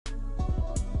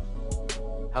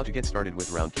How to get started with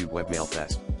Roundcube webmail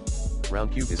fast.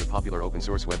 Roundcube is a popular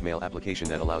open-source webmail application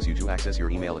that allows you to access your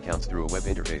email accounts through a web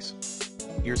interface.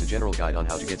 Here's a general guide on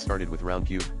how to get started with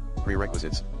Roundcube.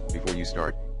 Prerequisites. Before you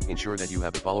start, ensure that you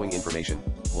have the following information.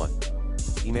 1.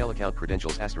 Email account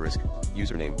credentials *,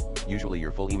 username, usually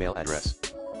your full email address.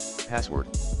 Password.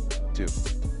 2.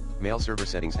 Mail server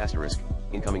settings *,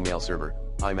 incoming mail server,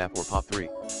 IMAP or POP3.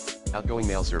 Outgoing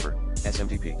mail server,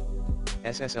 SMTP.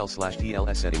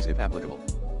 SSL/TLS settings if applicable.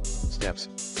 Steps.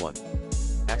 1.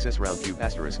 Access Roundcube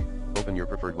 *, open your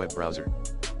preferred web browser.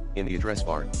 In the address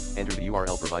bar, enter the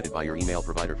URL provided by your email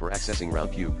provider for accessing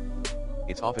Roundcube.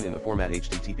 It's often in the format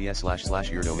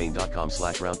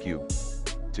https://yourdomain.com/roundcube.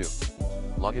 2.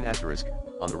 Login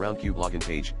 *, on the Roundcube login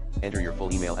page, enter your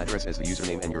full email address as the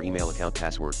username and your email account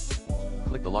password.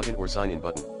 Click the login or sign in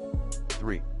button.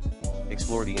 3.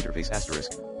 Explore the interface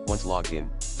 *, once logged in,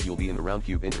 you'll be in the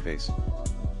Roundcube interface.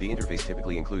 The interface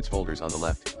typically includes folders on the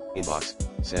left, inbox,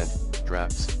 sent,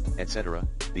 drafts, etc.,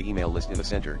 the email list in the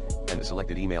center, and the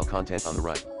selected email content on the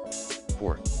right.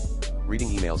 4. Reading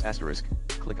emails *,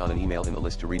 click on an email in the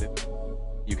list to read it.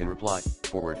 You can reply,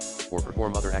 forward, or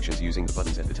perform other actions using the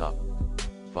buttons at the top.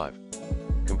 5.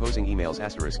 Composing emails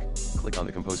 *, click on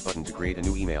the compose button to create a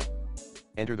new email.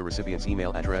 Enter the recipient's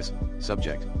email address,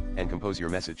 subject, and compose your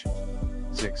message.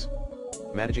 6.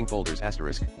 Managing folders *,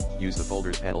 use the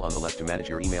folders panel on the left to manage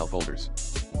your email folders.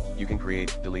 You can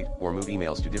create, delete, or move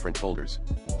emails to different folders.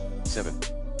 7.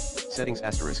 Settings *,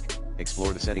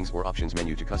 explore the settings or options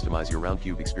menu to customize your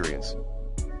Roundcube experience.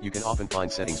 You can often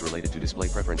find settings related to display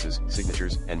preferences,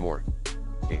 signatures, and more.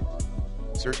 8.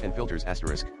 Search and filters *,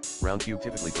 Roundcube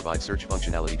typically provides search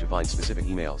functionality to find specific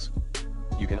emails.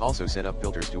 You can also set up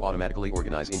filters to automatically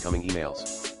organize incoming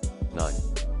emails. 9.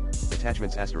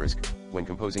 Attachments *, when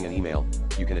composing an email,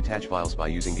 you can attach files by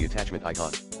using the attachment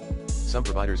icon. Some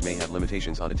providers may have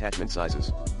limitations on attachment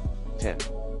sizes. 10.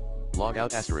 Log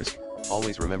out *,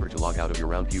 always remember to log out of your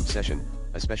Roundcube session,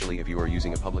 especially if you are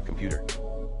using a public computer.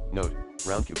 Note,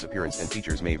 Roundcube's appearance and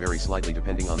features may vary slightly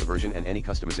depending on the version and any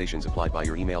customizations applied by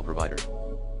your email provider.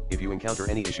 If you encounter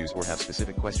any issues or have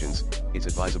specific questions, it's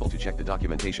advisable to check the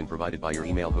documentation provided by your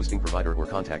email hosting provider or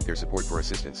contact their support for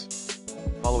assistance.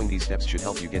 Following these steps should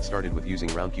help you get started with using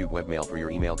Roundcube webmail for your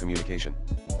email communication.